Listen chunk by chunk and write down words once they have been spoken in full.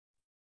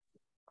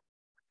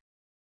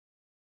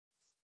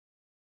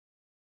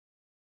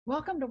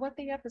Welcome to What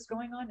the F is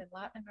Going On in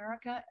Latin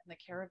America and the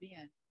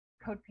Caribbean,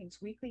 CodePink's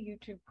weekly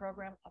YouTube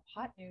program of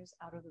hot news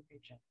out of the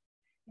region.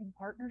 In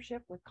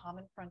partnership with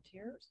Common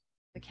Frontiers,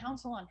 the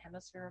Council on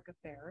Hemispheric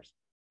Affairs,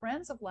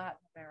 Friends of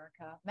Latin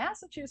America,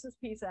 Massachusetts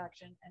Peace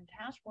Action, and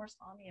Task Force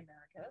on the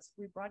Americas,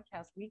 we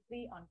broadcast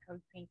weekly on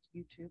CodePink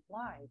YouTube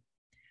Live.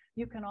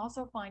 You can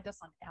also find us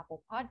on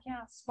Apple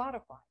Podcasts,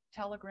 Spotify,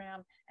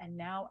 Telegram, and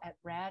now at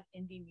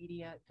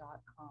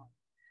radindiemedia.com.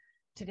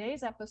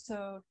 Today's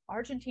episode,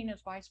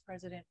 Argentina's vice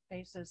president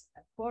faces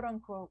a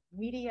quote-unquote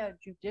media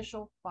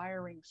judicial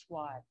firing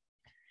squad.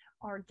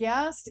 Our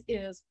guest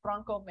is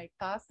Franco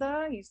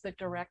Metasa. He's the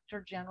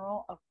Director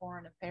General of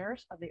Foreign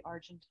Affairs of the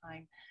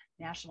Argentine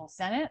National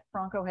Senate.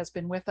 Franco has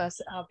been with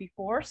us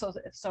before,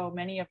 so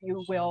many of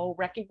you will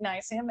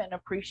recognize him and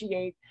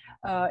appreciate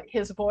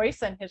his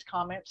voice and his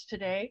comments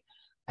today.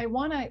 I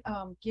want to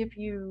give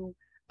you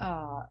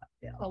a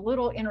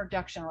little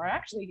introduction, or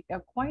actually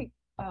a quite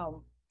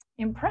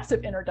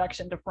impressive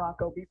introduction to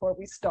Franco before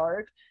we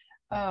start.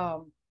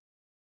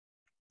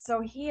 So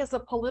he is a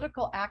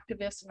political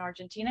activist in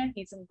Argentina.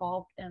 He's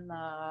involved in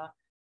the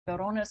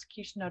Peronist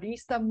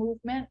Kirchnerista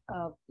movement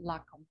of La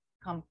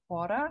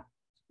Cámpora.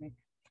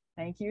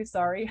 Thank you,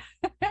 sorry.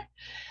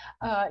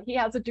 He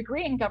has a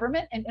degree in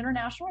government and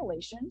international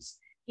relations.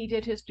 He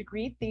did his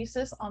degree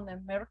thesis on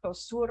the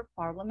Mercosur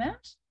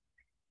Parliament.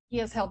 He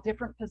has held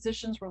different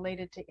positions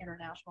related to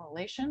international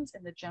relations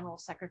in the General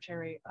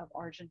Secretary of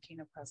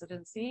Argentina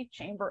Presidency,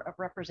 Chamber of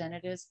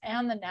Representatives,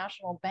 and the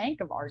National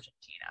Bank of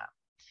Argentina.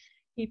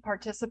 He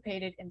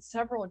participated in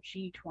several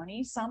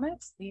G20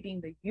 summits,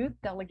 leading the youth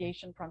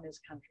delegation from his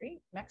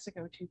country,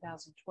 Mexico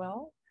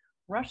 2012,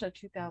 Russia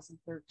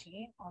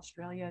 2013,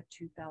 Australia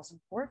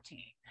 2014.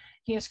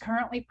 He is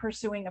currently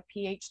pursuing a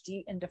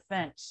PhD in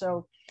defense.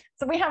 So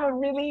we have a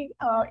really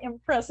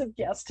impressive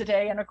guest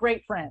today and a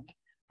great friend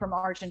from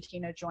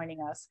Argentina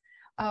joining us.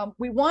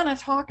 We want to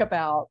talk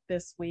about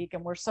this week,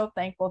 and we're so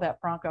thankful that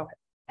Franco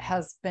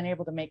has been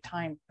able to make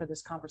time for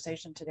this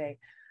conversation today.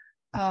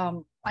 I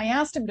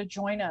asked him to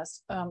join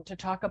us to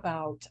talk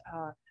about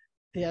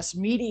this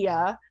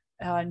media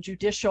and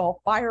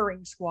judicial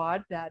firing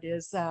squad that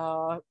is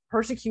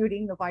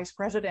persecuting the vice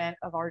president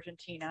of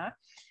Argentina.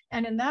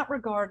 And in that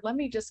regard, let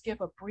me just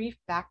give a brief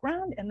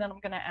background, and then I'm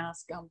going to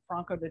ask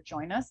Franco to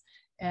join us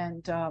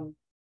and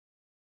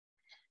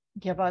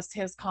give us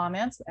his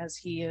comments as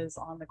he is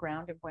on the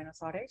ground in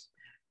Buenos Aires.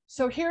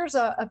 So here's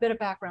a bit of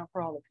background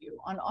for all of you.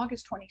 On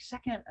August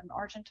 22nd, an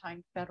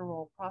Argentine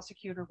federal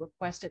prosecutor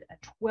requested a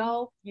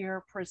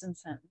 12-year prison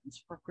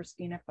sentence for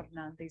Cristina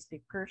Fernández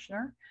de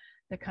Kirchner,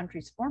 the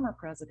country's former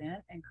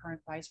president and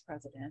current vice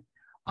president,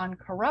 on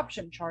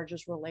corruption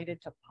charges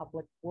related to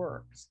public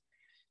works.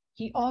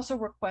 He also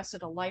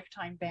requested a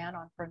lifetime ban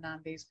on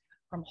Fernández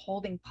from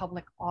holding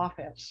public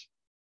office.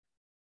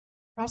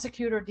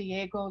 Prosecutor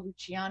Diego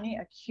Luciani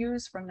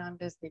accused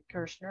Fernández de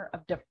Kirchner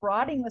of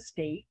defrauding the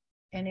state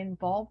and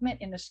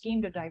involvement in a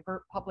scheme to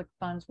divert public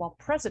funds while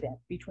president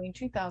between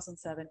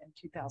 2007 and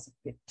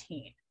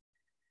 2015.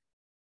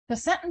 The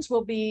sentence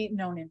will be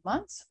known in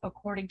months,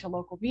 according to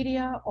local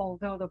media,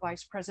 although the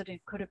vice president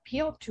could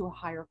appeal to a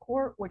higher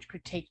court, which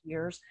could take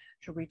years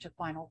to reach a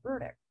final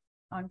verdict.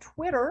 On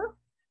Twitter,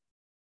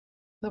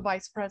 the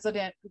vice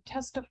president who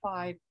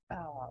testified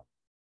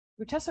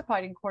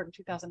in court in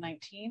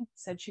 2019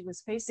 said she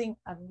was facing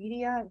a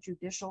media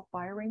judicial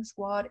firing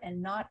squad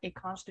and not a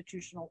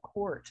constitutional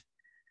court.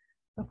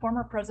 The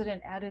former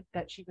president added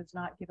that she was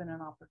not given an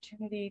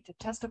opportunity to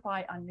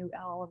testify on new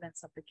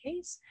elements of the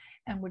case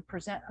and would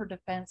present her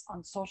defense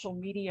on social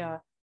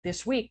media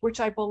this week,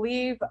 which I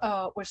believe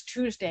was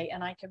Tuesday,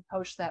 and I can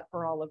post that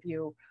for all of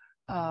you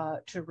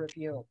to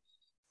review.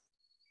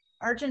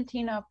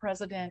 Argentina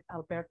President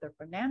Alberto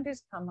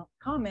Fernández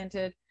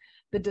commented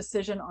the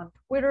decision on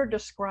Twitter,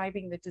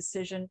 describing the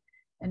decision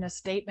in a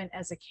statement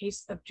as a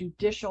case of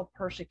judicial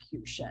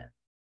persecution.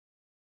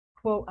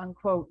 Quote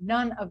unquote,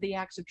 none of the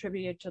acts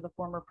attributed to the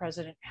former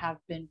president have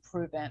been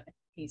proven,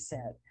 he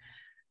said.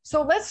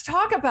 So let's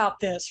talk about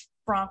this,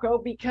 Franco,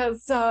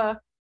 because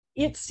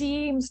it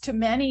seems to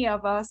many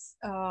of us,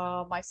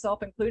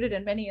 myself included,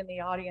 and many in the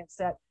audience,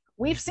 that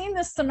we've seen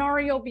this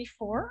scenario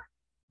before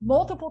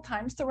multiple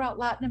times throughout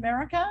Latin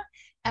America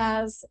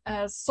as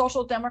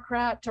social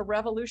democrat to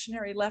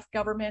revolutionary left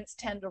governments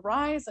tend to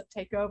rise and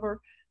take over.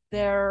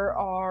 There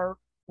are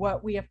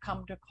what we have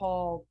come to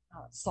call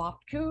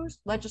soft coups,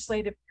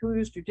 legislative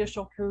coups,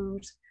 judicial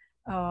coups,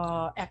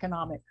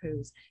 economic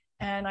coups.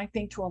 And I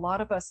think to a lot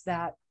of us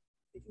that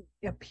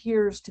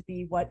appears to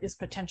be what is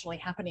potentially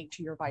happening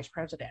to your vice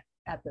president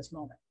at this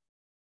moment.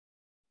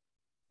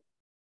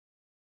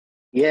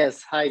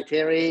 Yes, hi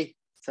Terry.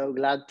 So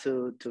glad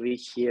to be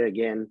here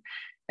again.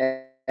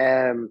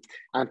 And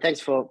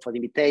thanks for the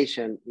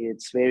invitation.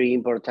 It's very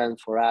important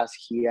for us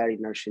here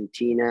in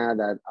Argentina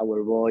that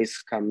our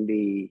voice can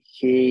be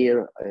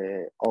here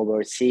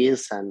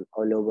overseas and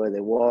all over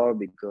the world,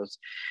 because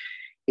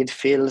it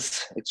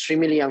feels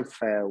extremely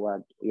unfair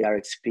what we are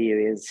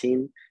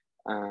experiencing.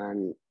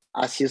 And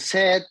as you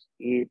said,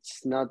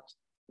 it's not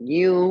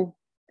new.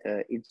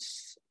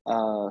 It's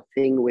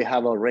thing we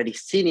have already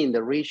seen in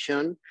the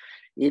region.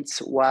 It's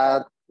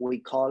what we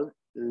call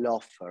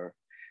lawfare.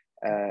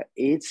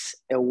 It's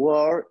a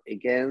war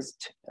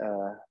against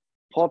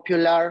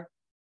popular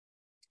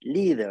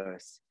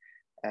leaders,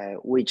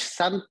 which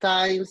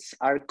sometimes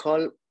are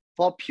called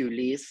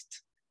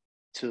populist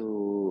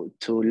to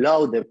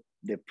lower the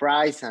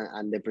price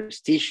and the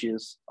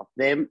prestigious of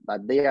them,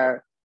 but they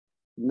are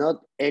not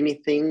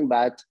anything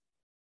but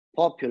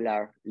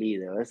popular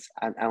leaders.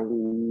 And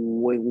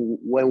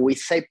when we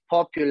say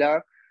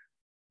popular,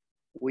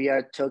 we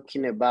are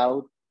talking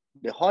about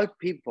the whole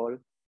people,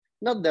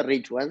 not the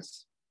rich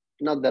ones,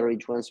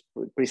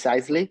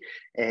 precisely,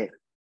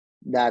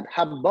 that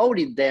have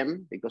voted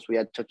them, because we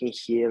are talking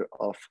here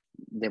of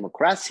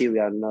democracy. We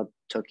are not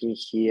talking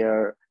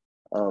here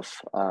of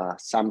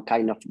some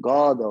kind of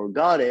god or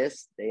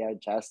goddess. They are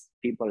just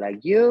people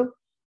like you,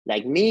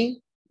 like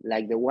me,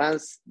 like the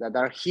ones that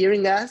are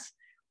hearing us,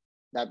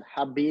 that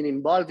have been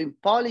involved in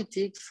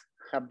politics,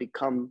 have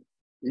become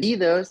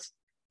leaders,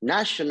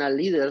 national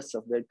leaders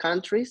of their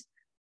countries,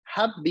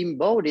 have been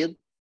voted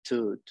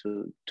to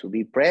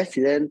be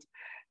president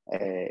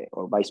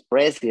or vice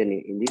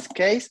president in this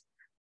case,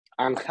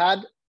 and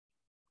had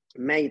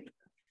made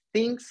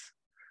things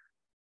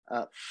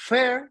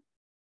fair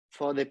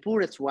for the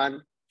poorest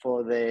one,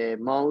 for the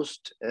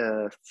most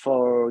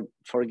forgotten,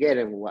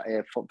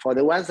 for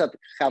the ones that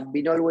have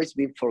been always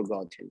been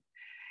forgotten.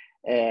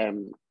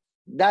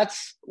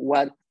 That's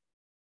what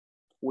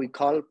we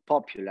call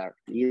popular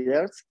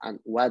leaders, and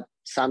what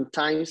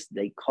sometimes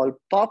they call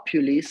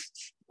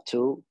populists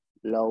to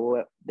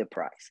lower the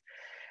price.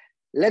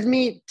 Let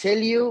me tell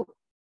you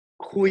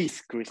who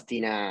is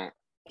Cristina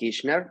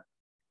Kirchner.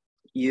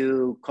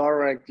 You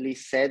correctly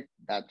said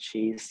that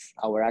she's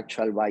our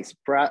actual vice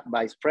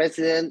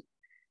president.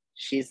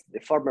 She's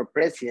the former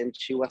president.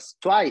 She was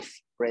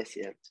twice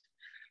president.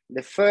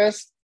 The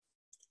first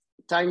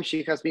time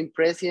she has been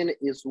president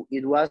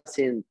it was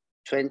in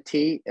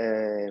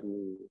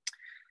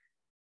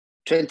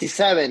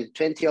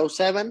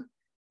 2007.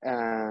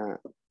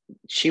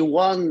 She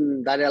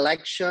won that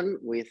election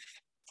with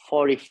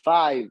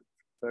 45%,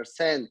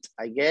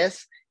 I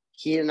guess.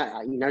 Here in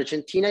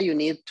Argentina, you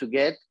need to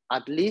get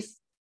at least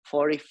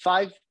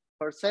 45%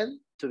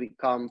 to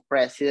become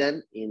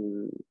president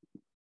in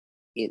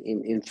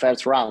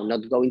first round,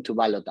 not going to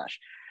ballotage.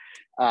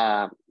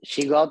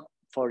 She got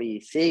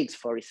 46,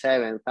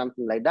 47,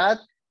 something like that.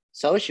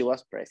 So she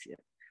was president.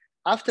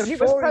 After she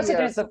 4 was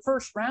president years, the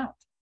first round.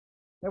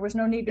 There was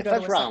no need to go to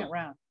a second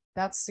round.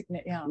 That's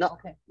significant. Yeah, no,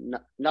 okay.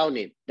 No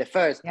need. The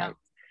first time.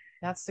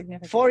 That's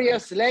significant. 4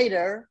 years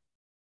later,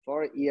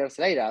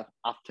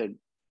 after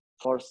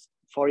 4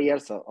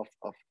 years of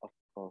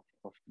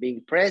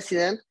being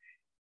president,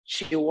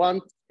 she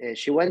went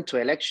to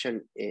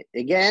election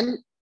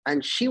again,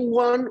 and she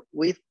won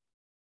with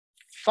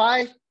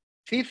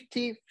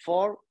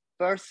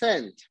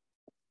 54%.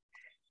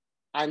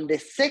 And the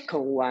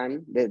second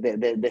one,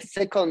 the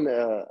second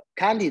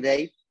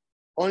candidate,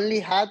 only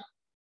had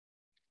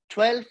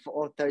 12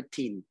 or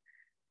 13.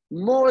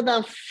 More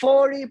than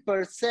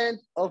 40%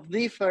 of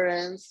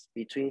difference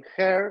between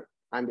her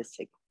and the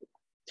second one.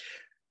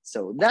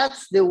 So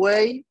that's the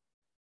way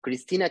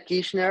Cristina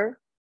Kirchner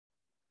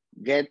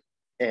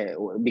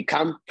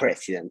become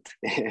president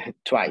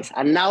twice,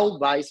 and now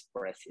vice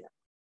president.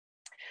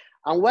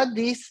 And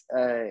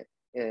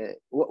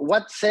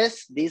what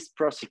says this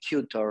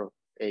prosecutor?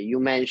 You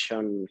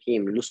mentioned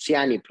him,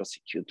 Luciani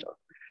prosecutor,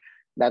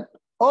 that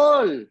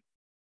all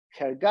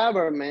her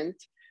government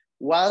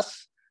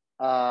was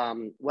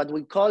what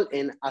we call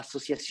an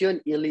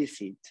associación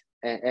ilícita,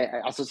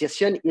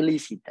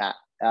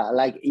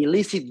 like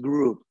illicit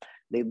group,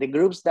 the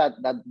groups that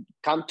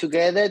come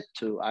together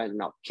to, I don't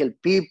know, kill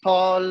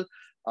people,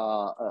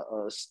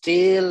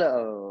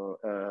 steal,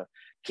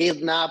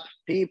 kidnap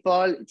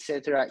people,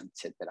 etc.,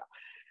 etc.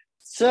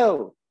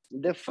 So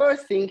the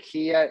first thing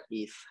here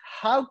is,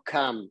 how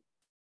come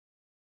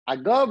a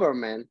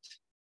government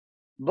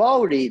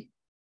voted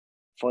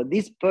for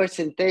this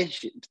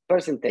percentage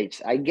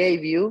I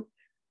gave you,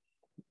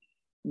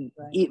 right,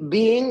 it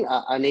being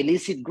an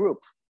illicit group?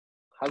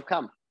 How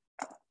come?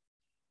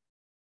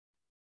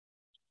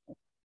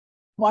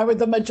 Why would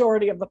the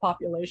majority of the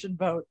population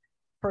vote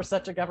for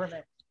such a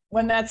government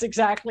when that's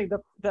exactly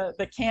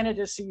the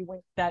candidacy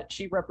that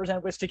she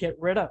represented, was to get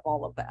rid of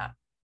all of that,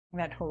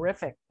 that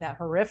horrific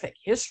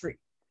history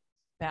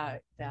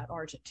that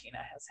Argentina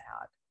has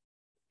had.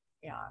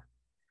 Yeah,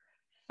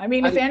 I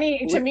mean, if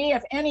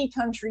any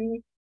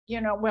country,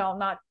 well,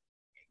 not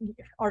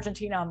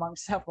Argentina among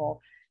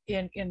several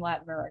in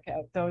Latin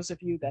America, those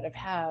of you that have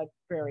had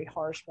very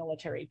harsh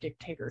military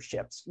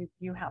dictatorships,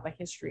 you have a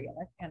history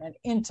and an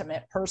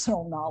intimate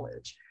personal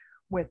knowledge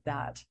with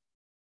that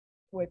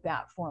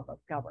form of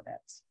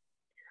governance.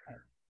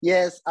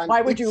 Yes. And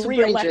why would you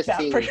re-elect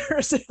that for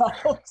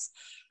yourselves?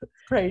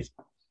 Great.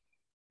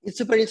 It's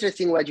super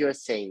interesting what you're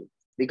saying,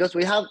 because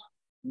we have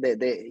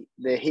the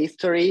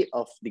history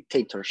of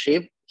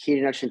dictatorship here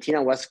in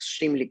Argentina was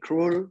extremely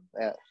cruel.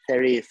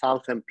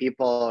 30,000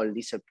 people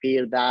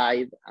disappeared,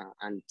 died,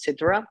 and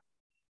etc.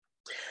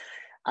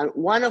 And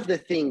one of the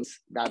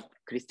things that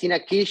Cristina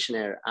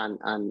Kirchner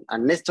and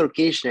Nestor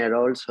Kirchner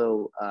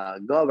also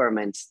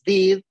governments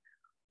did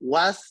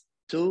was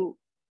to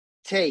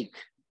take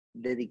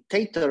the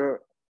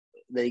dictator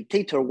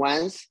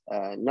ones,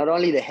 not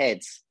only the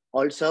heads,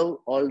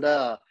 also all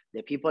the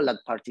people that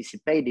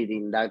participated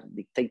in that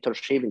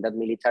dictatorship, in that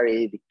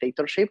military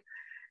dictatorship,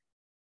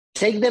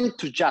 take them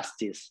to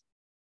justice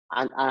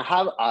and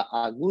have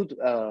a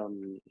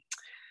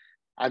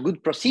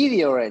good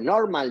procedure, a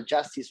normal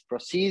justice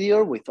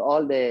procedure with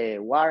all the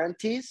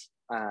warranties.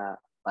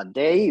 But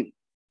they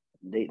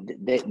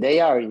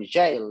are in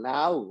jail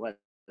now. Well,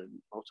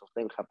 most of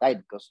them have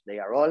died because they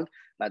are old,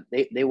 but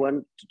they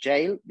went to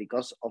jail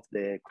because of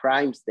the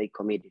crimes they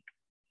committed.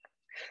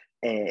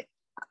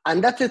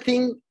 And that's the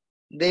thing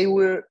they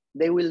will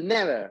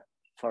never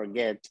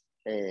forgive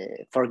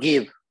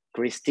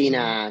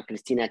Cristina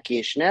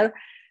Kirchner.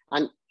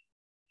 And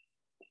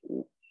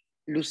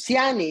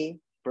Luciani,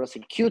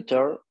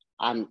 prosecutor,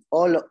 and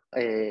all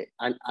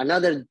and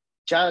other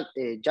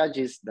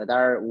judges that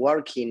are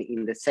working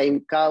in the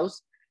same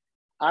cause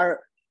are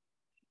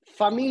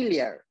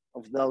familiar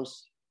of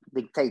those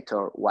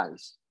dictator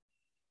ones.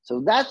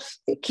 So that's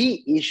a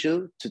key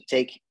issue to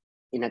take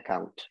in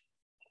account.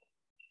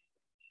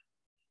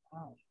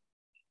 Wow.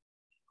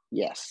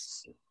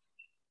 Yes.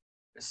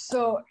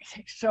 So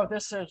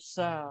this is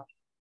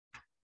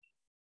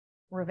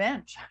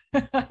revenge,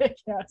 I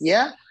guess.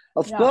 Yeah,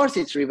 of course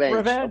it's revenge.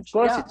 Revenge. Of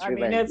course yeah. it's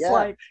revenge. I mean, it's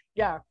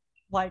yeah.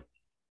 like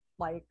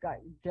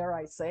dare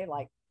I say,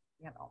 like,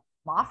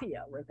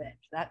 mafia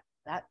revenge. That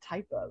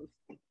type of,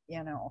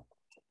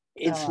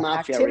 it's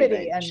mafia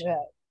activity. revenge.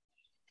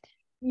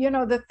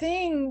 And the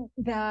thing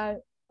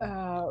that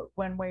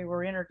when we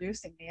were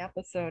introducing the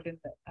episode, and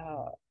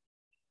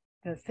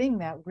the thing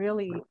that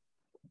really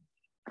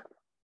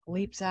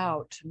leaps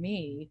out to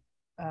me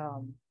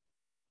from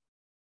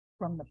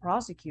the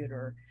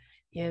prosecutor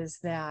is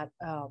that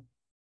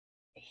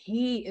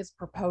he is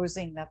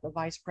proposing that the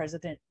vice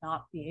president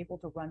not be able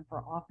to run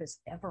for office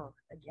ever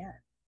again.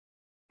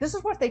 This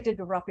is what they did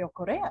to Rafael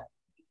Correa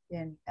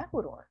in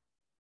Ecuador.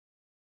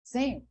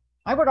 Same.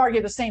 I would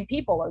argue the same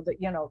people are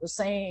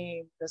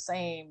the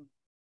same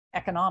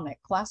economic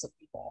class of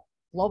people,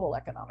 global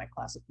economic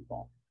class of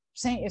people.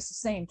 It's the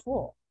same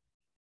tool,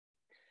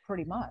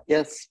 pretty much.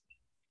 Yes,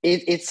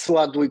 it's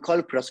what we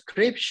call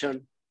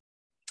proscription,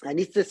 and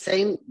it's the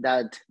same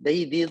that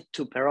they did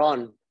to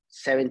Peron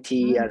 70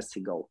 years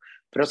ago.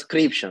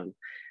 Proscription.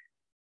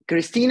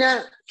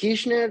 Cristina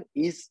Kirchner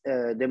is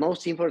the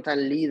most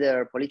important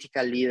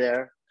political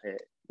leader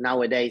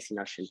nowadays in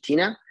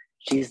Argentina.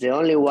 She's the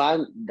only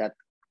one that,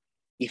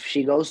 if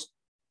she goes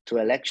to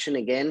election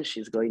again,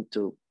 she's going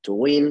to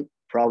win,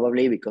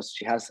 probably, because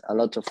she has a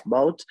lot of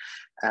votes.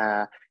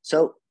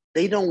 So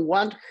they don't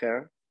want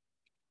her,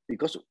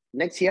 because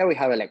next year we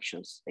have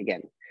elections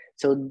again.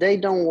 So they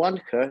don't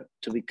want her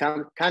to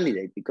become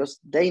candidate because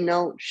they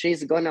know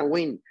she's gonna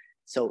win.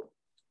 So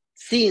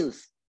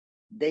since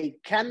they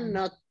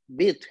cannot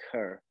beat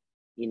her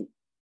in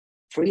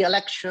free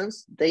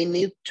elections, they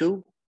need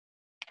to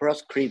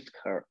proscribe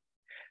her.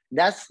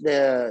 That's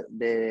the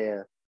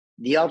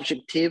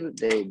objective,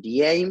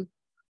 the aim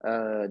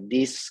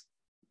this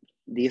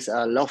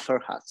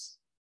lawfare has.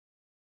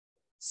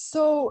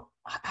 So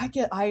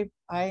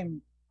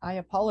I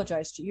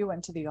apologize to you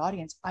and to the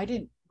audience. I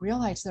didn't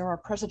realize there are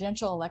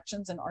presidential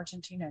elections in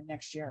Argentina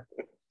next year.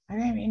 I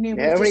mean,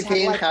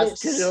 everything has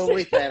to do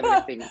with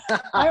everything.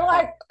 I'm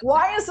like,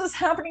 why is this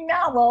happening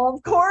now? Well,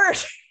 of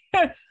course.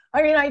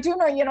 I mean, I do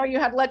know, you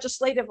had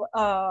legislative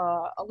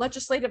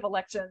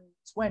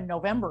elections when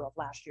November of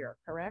last year,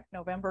 correct?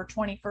 November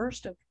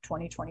 21st of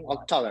 2021.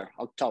 October.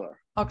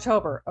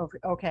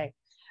 Okay.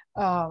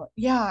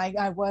 Yeah,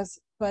 I was,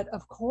 but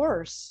of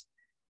course.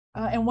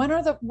 And when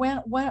are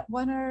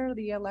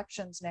the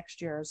elections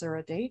next year? Is there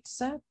a date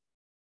set?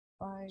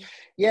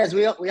 Yes,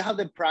 we have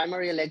the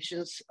primary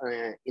elections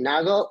in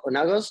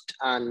August,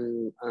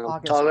 and in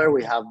October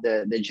we have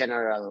the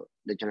general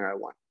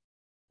one.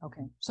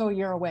 Okay, so a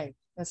year away.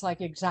 It's like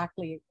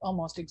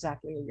almost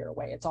exactly a year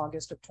away. It's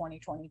August of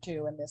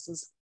 2022, and this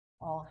is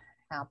all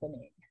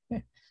happening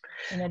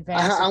in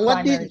advance. And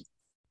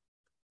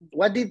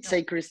what did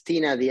say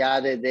Cristina the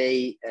other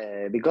day?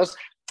 Because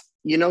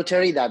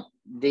Terry, that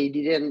they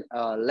didn't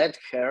let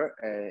her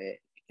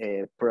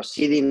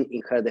proceed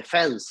in her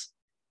defense.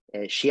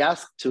 She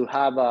asked to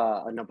have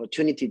an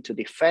opportunity to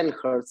defend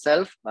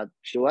herself, but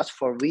she was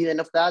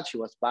forbidden of that. She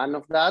was banned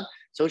of that.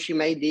 So she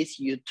made this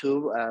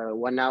YouTube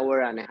 1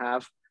 hour and a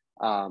half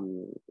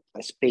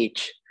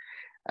speech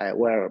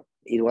where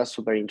it was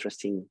super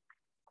interesting.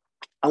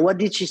 And what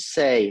did she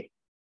say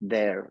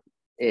there?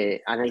 And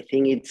I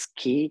think it's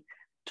key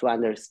to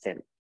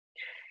understand.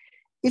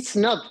 It's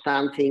not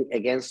something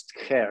against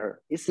her.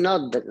 It's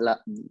not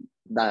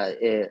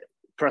the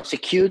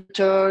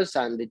prosecutors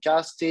and the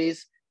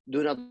justice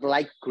do not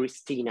like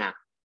Cristina,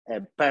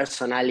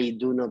 personally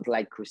do not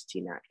like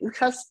Cristina. It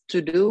has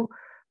to do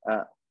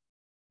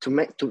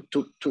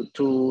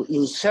to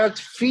insert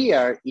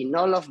fear in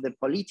all of the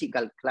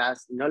political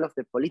class, in all of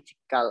the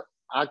political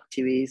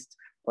activists,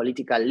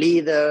 political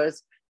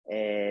leaders,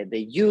 the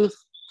youth,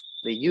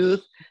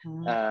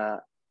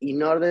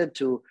 in order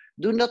to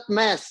do not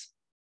mess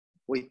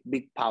with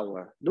big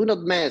power, do not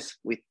mess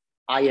with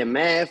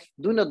IMF,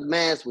 do not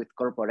mess with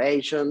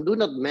corporation, do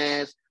not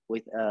mess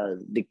with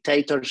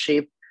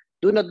dictatorship,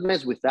 do not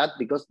mess with that,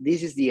 because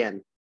this is the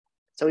end.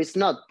 So it's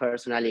not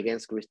personally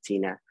against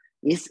Cristina,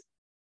 it's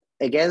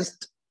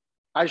against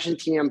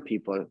Argentinian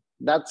people.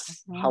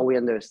 That's how we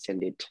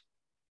understand it.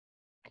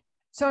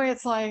 So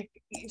it's like,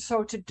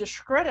 so to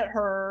discredit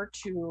her,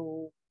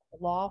 to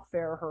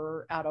lawfare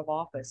her out of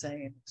office,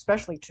 and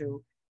especially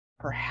to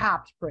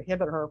perhaps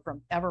prohibit her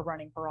from ever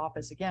running for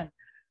office again.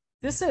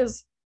 This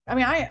is, I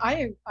mean,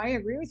 I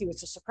agree with you.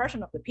 It's a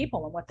suppression of the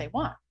people and what they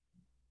want.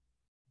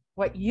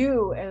 What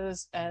you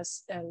as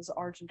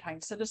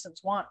Argentine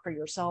citizens want for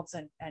yourselves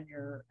and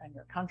your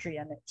country.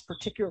 And it's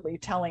particularly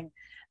telling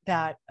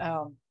that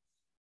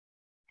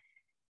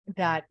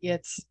that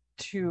it's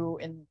to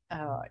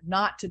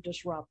not to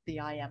disrupt the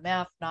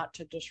IMF, not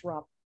to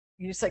disrupt,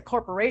 you say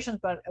corporations,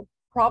 but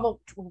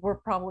we're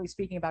probably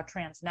speaking about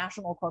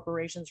transnational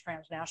corporations,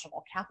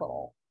 transnational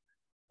capital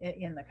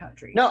in the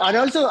country. No, and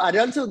also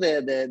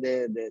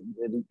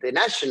the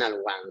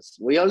national ones.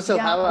 We also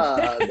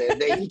have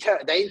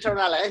the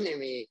internal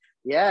enemy.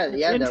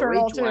 The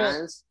rich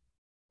ones.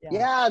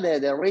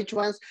 The rich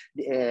ones,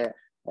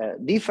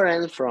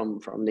 different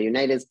from the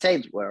United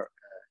States, where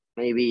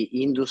maybe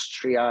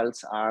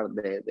industrials are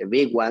the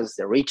big ones,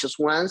 the richest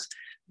ones.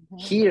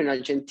 Here in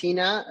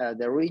Argentina,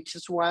 the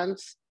richest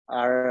ones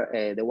are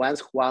the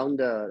ones who own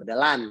the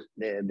land,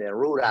 the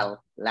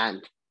rural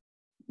land.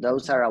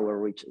 Those are our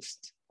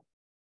richest.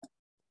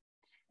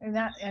 And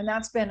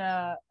that's been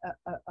a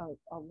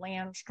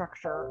land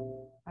structure.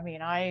 I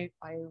mean, I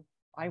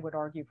would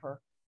argue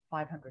for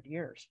 500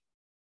 years.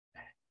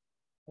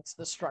 It's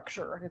the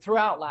structure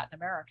throughout Latin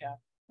America.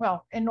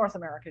 Well, in North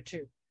America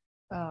too.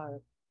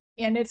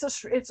 And it's a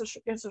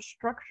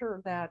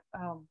structure that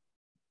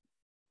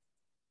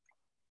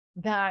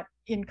that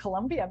in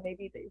Colombia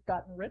maybe they've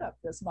gotten rid of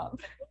this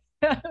month.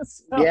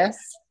 So, yes.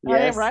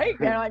 Right.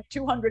 Like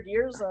 200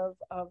 years of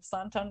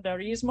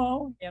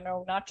Santanderismo.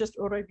 Not just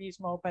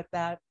Uribismo, but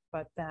that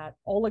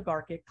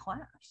oligarchic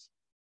class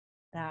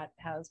that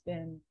has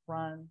been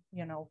run,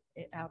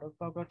 out of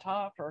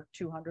Bogota for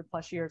 200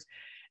 plus years.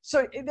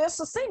 So it's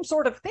the same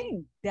sort of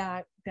thing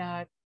that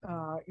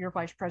your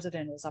vice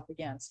president is up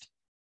against.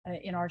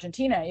 In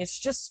Argentina, it's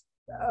just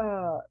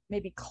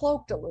maybe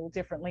cloaked a little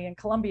differently. In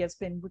Colombia, it's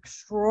been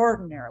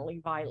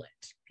extraordinarily violent,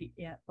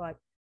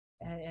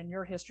 and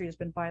your history has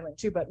been violent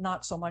too, but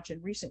not so much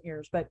in recent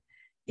years. But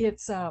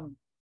it's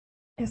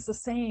the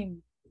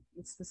same.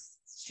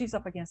 She's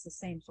up against the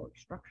same sort of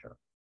structure,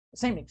 the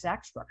same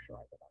exact structure, I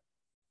would argue.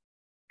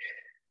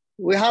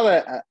 We have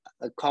a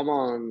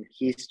common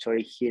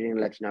history here in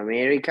Latin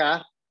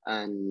America,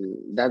 and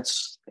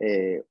that's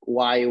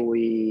why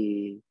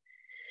we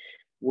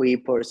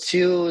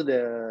pursue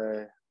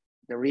the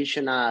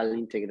regional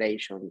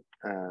integration.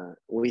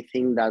 We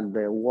think that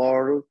the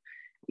world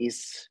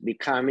is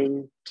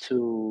becoming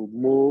to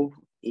move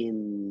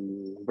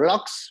in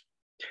blocks.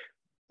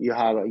 You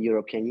have a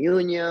European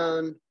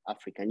Union,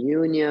 African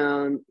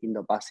Union,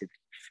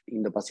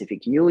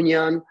 Indo-Pacific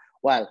Union.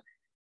 Well,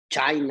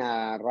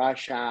 China,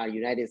 Russia,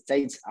 United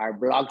States are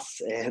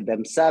blocks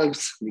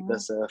themselves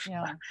because of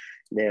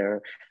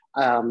their,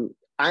 and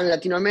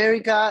Latin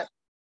America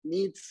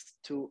needs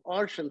to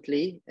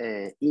urgently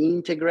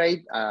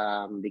integrate,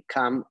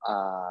 become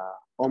a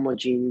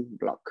homogeneous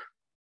bloc.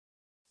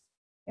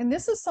 And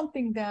this is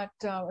something that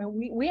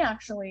we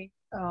actually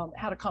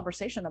had a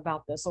conversation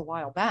about this a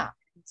while back.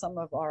 Some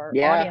of our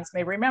audience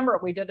may remember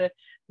it.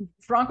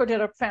 Franco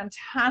did a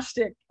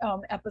fantastic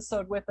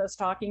episode with us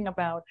talking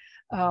about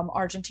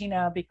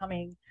Argentina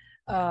becoming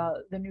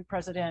the new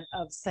president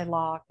of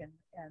CELAC and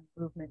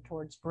movement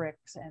towards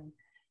BRICS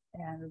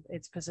and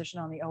its position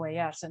on the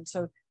OAS. And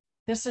so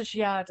this is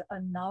yet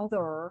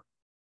another,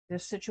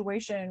 this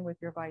situation with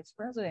your vice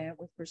president,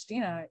 with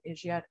Cristina,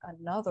 is yet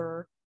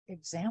another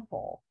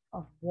example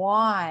of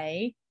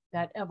why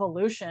that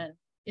evolution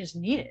is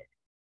needed.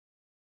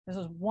 This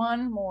is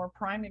one more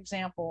prime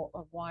example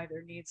of why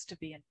there needs to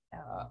be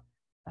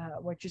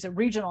what you said,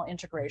 regional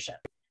integration.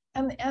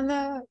 And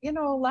the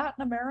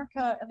Latin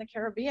America and the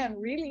Caribbean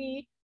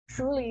really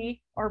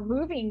truly are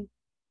moving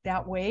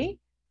that way,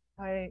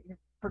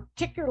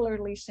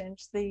 particularly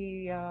since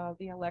the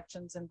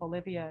elections in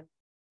Bolivia in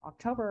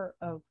October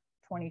of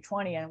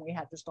 2020, and we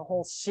had just a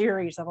whole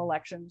series of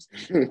elections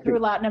through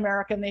Latin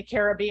America and the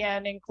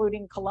Caribbean,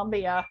 including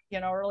Colombia,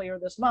 earlier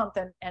this month,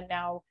 and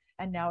now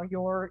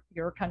your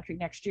country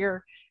next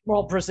year.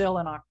 Well, Brazil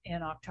in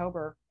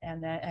October,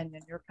 and then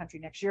your country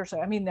next year.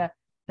 So I mean, the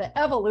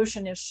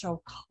evolution is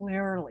so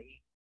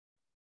clearly.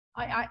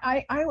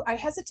 I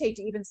hesitate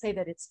to even say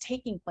that it's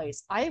taking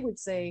place. I would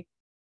say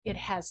it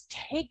has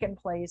taken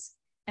place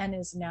and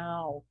is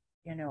now,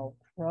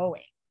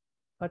 growing.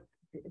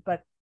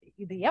 But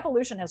the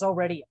evolution has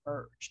already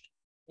emerged,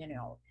 and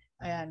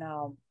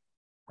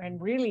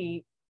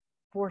really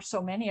for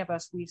so many of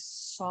us, we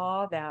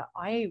saw that,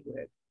 I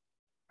would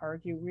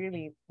argue,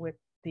 really with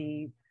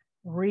the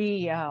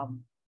reinitiation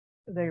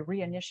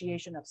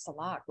of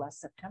CELAC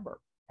last September,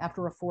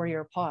 after a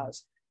 4-year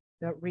pause,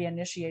 the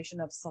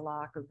reinitiation of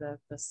CELAC, or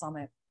the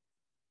summit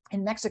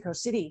in Mexico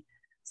City,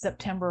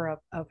 September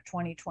of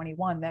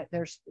 2021,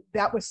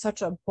 that was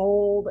such a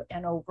bold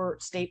and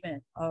overt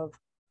statement of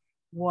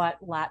what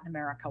Latin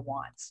America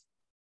wants.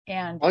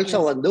 And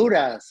also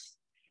Honduras.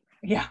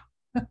 Yeah.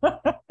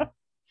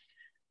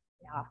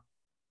 Yeah.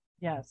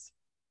 Yes.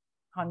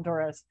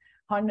 Honduras.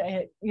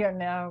 You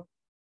know,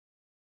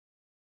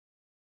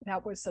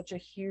 that was such a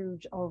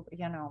huge,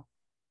 you know,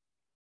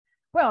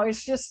 well,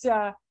 it's just,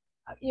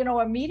 you know,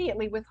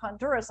 immediately with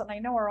Honduras, and I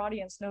know our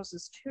audience knows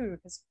this too,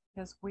 because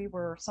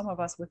some of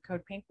us with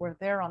Code Pink were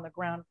there on the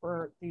ground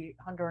for the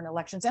Honduran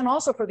elections and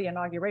also for the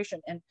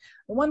inauguration. And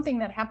the one thing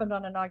that happened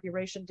on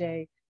Inauguration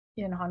Day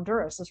in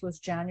Honduras, this was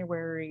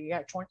January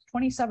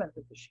 27th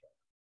of this year.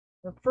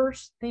 The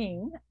first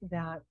thing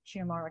that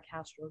Xiomara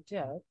Castro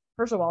did,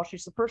 first of all,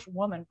 she's the first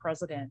woman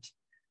president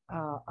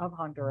of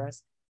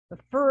Honduras. The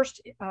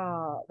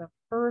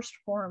first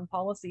foreign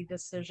policy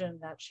decision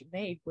that she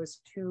made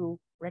was to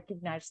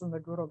recognize the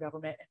Maduro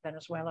government in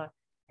Venezuela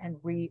and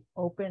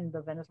reopen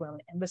the Venezuelan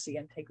embassy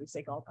in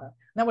Tegucigalpa.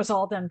 And that was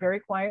all done very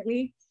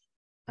quietly,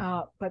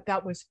 but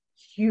that was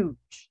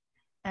huge.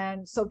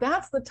 And so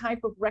that's the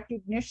type of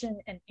recognition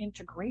and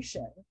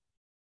integration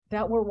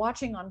that we're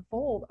watching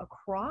unfold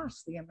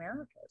across the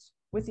Americas,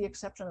 with the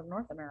exception of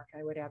North America,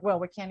 I would add. Well,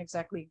 we can't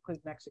exactly include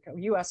Mexico.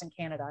 US and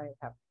Canada, I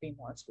have to be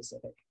more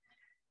specific.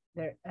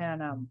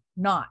 And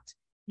not,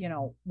 you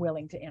know,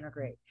 willing to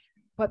integrate.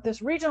 But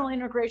this regional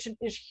integration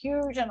is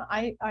huge, and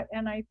I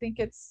think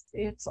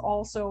it's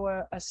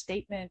also a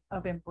statement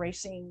of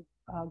embracing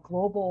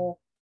global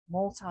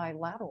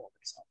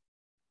multilateralism.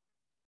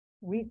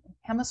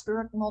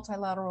 Hemispheric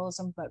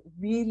multilateralism, but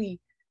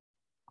really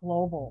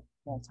global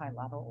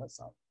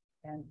multilateralism,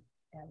 and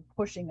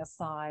pushing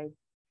aside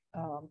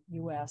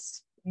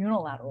US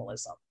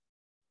unilateralism.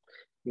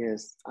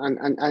 Yes,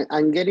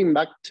 and getting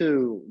back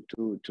to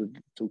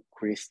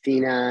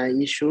Cristina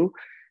issue,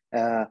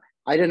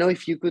 I don't know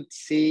if you could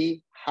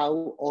see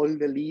how all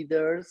the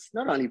leaders,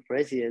 not only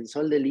presidents,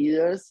 all the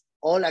leaders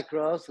all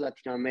across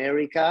Latin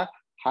America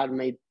had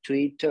made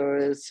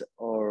Twitters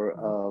or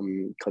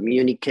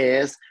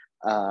communiques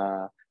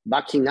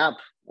backing up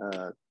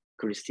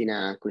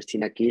Cristina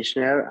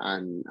Kirchner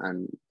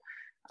and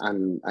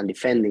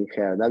defending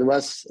her. That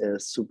was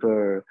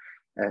super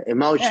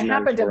emotional. It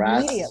happened for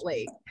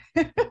immediately.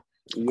 Yes,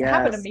 it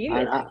happened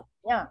immediately.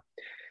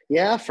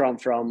 Yeah, from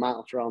President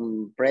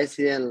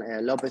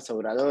López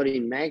Obrador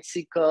in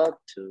Mexico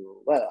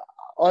to, well,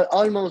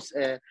 almost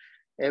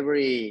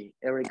every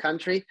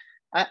country.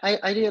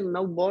 I didn't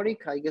know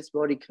Boric. I guess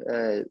Boric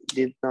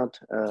did not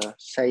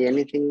say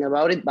anything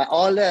about it, but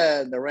all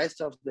the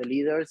rest of the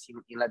leaders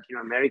in Latin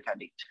America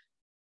did.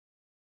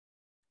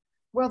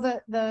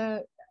 Well,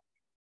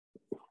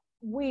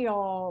 we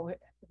all,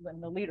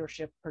 and the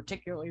leadership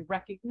particularly,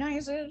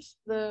 recognizes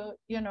the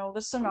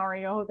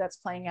scenario that's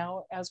playing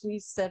out. As we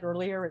said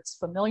earlier, it's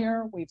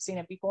familiar. We've seen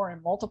it before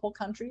in multiple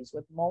countries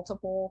with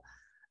multiple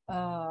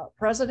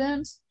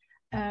presidents,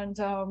 and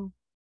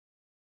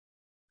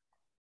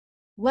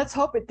let's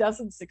hope it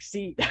doesn't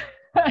succeed.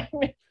 I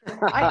mean,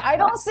 I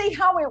don't see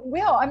how it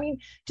will. I mean,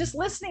 just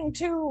listening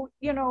to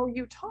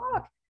you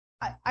talk,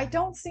 I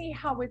don't see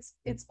how it's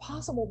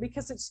possible,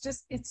 because it's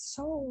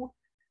so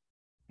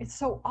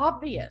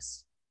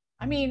obvious.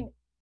 I mean,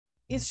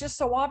 it's just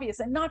so obvious,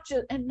 and not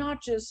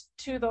just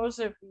to those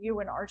of you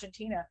in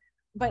Argentina,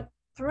 but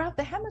throughout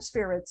the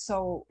hemisphere. It's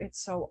so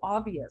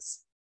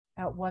obvious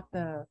at what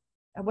the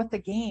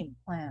game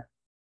plan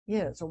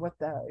is, or what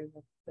the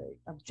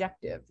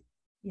objective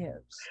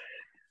is.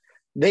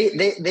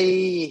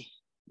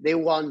 They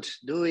won't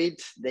do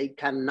it. They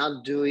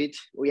cannot do it.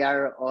 We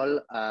are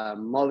all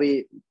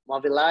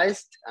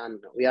mobilized, and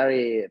we are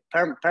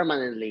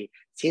permanently.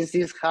 Since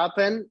this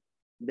happened,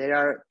 there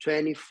are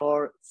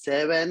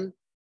 24/7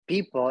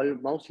 people,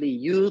 mostly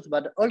youth,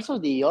 but also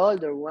the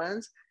older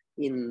ones,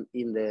 in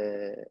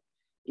the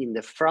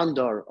front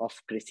door of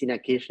Cristina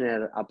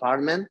Kirchner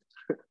apartment.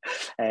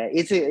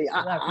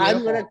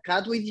 I'm gonna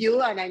cut with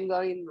you, and I'm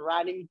going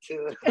running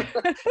to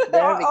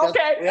there, because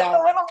okay.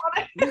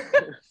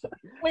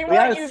 We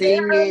are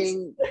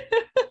singing.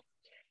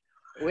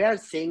 We are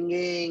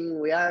singing.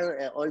 We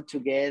are all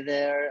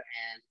together,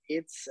 and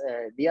it's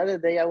the other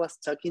day I was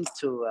talking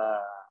to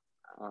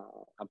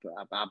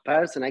a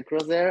person I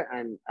crossed there,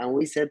 and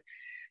we said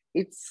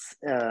it's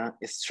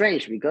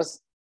strange, because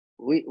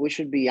we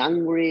should be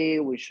angry,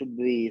 we should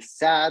be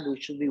sad, we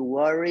should be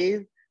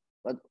worried,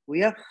 but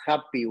we are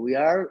happy. We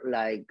are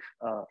like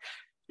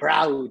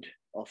proud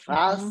of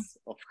us,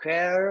 of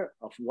her,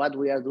 of what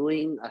we are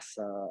doing as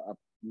a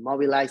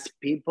mobilized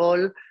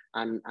people,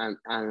 and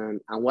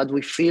what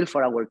we feel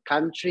for our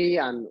country,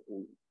 and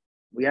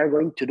we are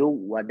going to do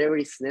whatever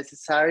is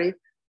necessary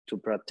to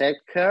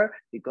protect her,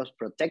 because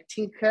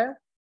protecting her,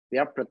 we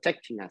are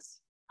protecting us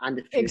and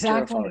the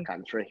future of our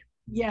country.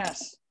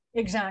 Yes,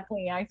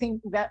 exactly. I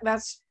think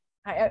that's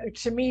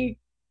to me,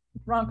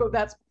 Franco,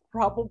 that's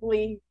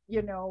probably,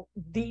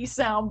 the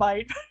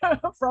soundbite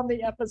from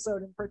the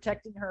episode. In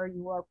protecting her,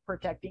 you are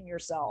protecting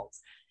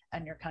yourselves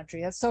and your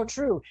country. That's so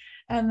true.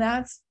 And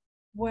that's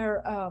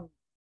where,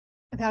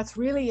 that's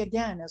really,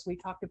 again, as we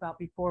talked about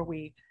before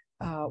we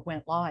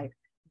went live,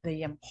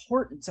 the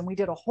importance, and we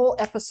did a whole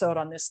episode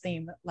on this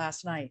theme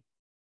last night,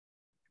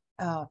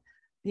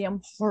 the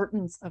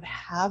importance of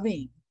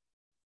having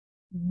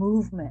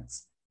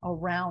movements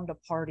around a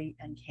party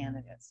and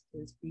candidates,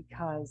 is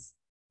because,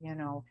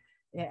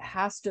 it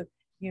has to,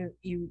 you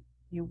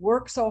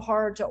work so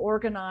hard to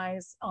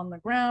organize on the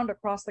ground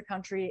across the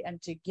country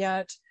and to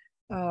get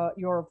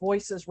your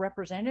voices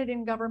represented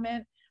in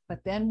government.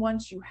 But then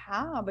once you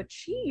have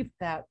achieved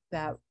that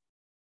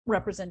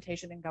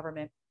representation in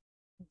government,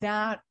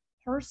 that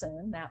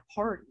person, that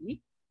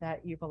party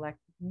that you've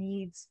elected,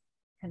 needs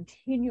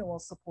continual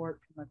support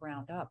from the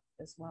ground up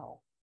as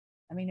well.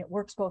 I mean, it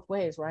works both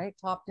ways, right?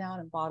 Top down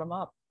and bottom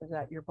up, so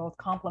that you're both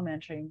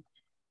complementing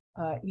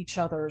each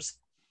other's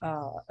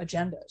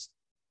agendas.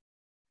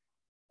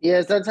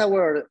 Yes, that's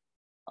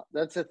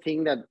a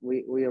thing that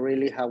we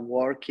really have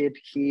worked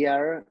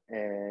here,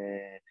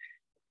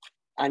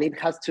 and it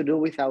has to do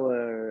with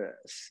our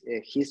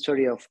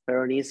history of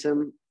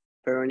Peronism.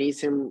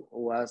 Peronism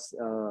was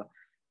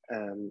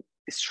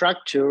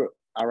structured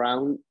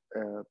around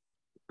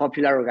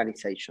popular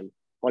organization,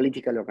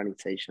 political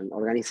organization.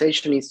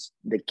 Organization is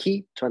the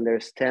key to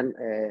understand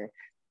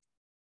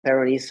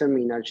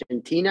Peronism in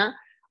Argentina,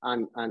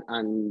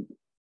 and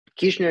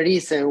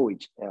Kirchnerism,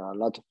 which a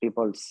lot of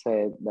people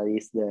said that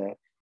is the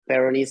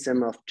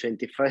Peronism of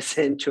 21st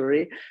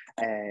century,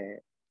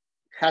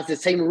 has the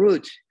same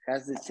root,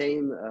 has the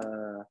same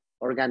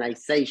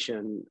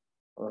organization,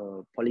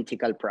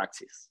 political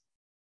praxis.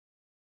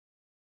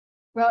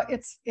 Well,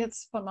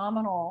 it's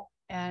phenomenal,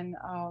 and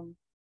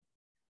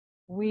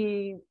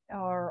we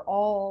are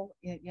all,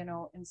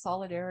 in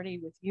solidarity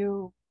with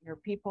you, your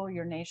people,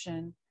 your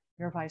nation,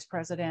 your vice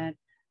president,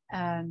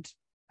 and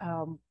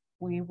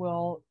we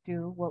will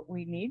do what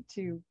we need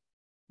to,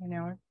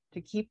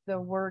 to keep the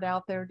word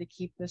out there, to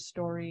keep this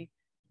story,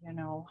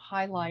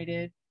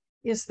 highlighted.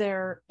 Is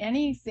there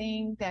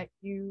anything that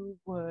you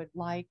would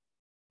like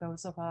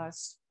those of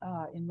us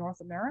in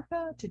North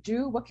America to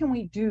do? What can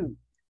we do?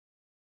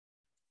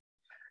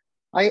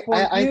 I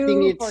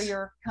think it's for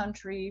your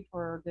country,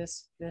 for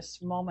this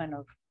moment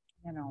of,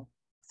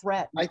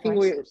 threat. I think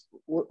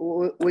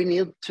we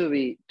need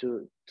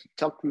to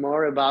talk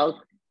more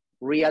about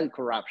real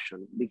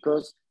corruption,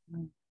 because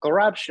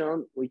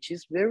corruption, which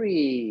is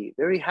very,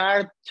 very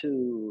hard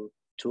to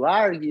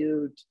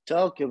argue, to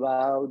talk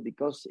about,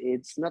 because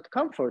it's not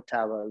comfortable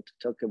to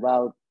talk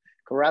about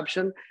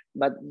corruption,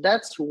 but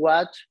that's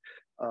what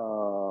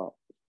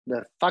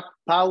the fact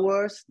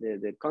powers,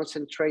 the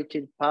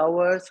concentrated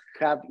powers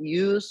have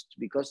used,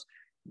 because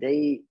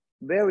they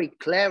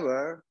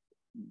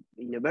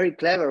in a very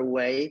clever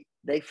way,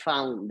 they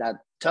found that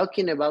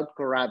talking about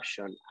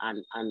corruption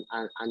and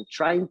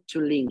trying to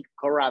link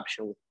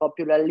corruption with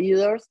popular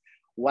leaders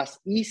was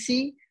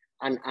easy,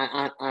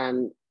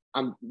 and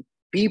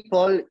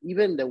people,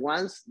 even the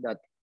ones that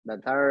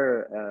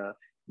are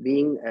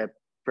being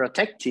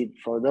protected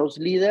for those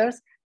leaders,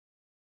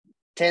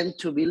 tend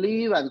to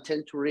believe and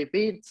tend to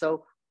repeat.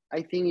 So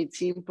I think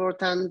it's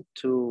important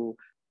to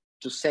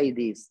say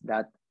this,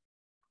 that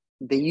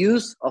the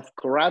use of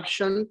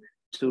corruption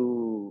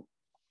to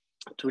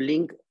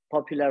link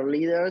popular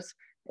leaders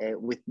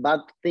with bad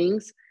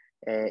things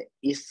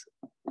is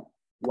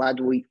what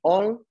we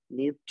all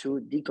need to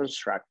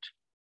deconstruct.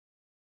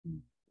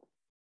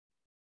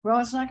 Well,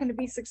 it's not going to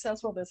be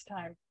successful this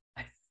time.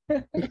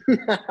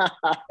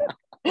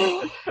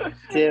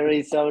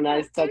 Terry, so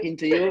nice talking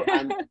to you,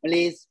 and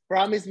please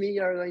promise me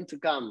you're going to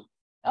come.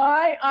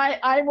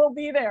 I will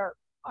be there.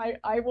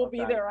 I will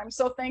be there. I'm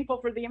so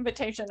thankful for the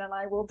invitation, and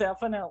I will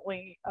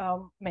definitely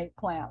make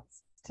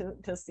plans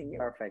to see you.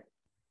 Perfect.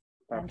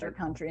 And your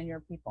country and your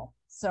people.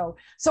 So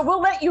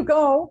we'll let you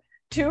go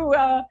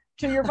to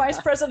your vice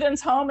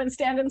president's home and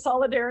stand in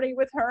solidarity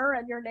with her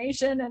and your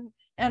nation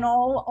and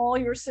all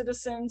your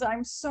citizens.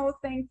 I'm so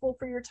thankful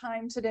for your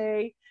time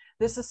today.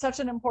 This is such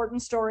an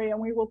important story, and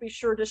we will be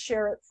sure to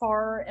share it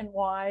far and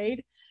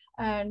wide.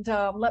 And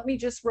let me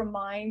just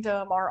remind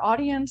our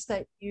audience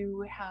that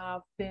you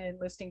have been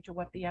listening to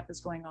What the F is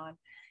Going On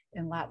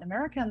in Latin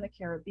America and the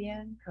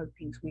Caribbean, Code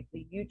Pink's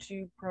weekly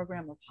YouTube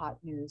program of hot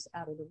news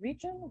out of the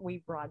region.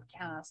 We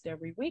broadcast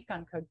every week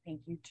on Code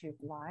Pink YouTube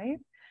Live.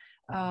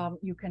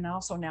 You can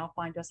also now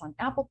find us on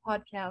Apple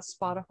Podcasts,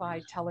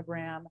 Spotify,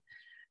 Telegram,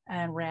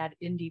 and Rad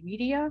Indie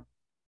Media.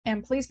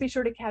 And please be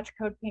sure to catch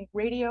Code Pink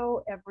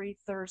Radio every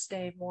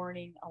Thursday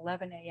morning,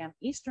 11 a.m.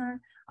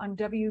 Eastern on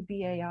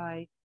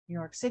WBAI New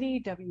York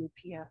City,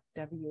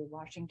 WPFW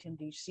Washington,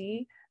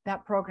 D.C.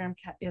 That program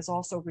is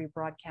also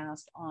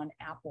rebroadcast on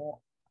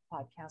Apple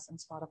Podcasts and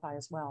Spotify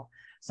as well.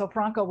 So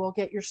Franco, we'll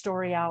get your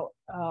story out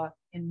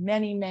in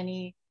many,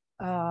 many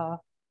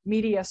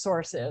media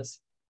sources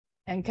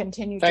and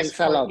continue to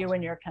support you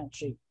and your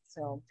country.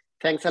 So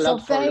thanks a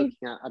lot for looking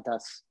at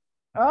us.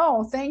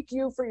 Oh, thank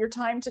you for your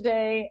time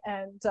today,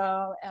 and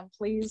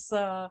please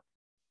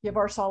give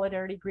our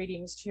solidarity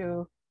greetings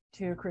to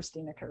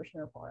Christina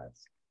Kirchner for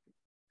us.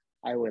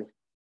 I will.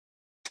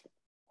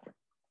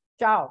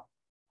 Ciao.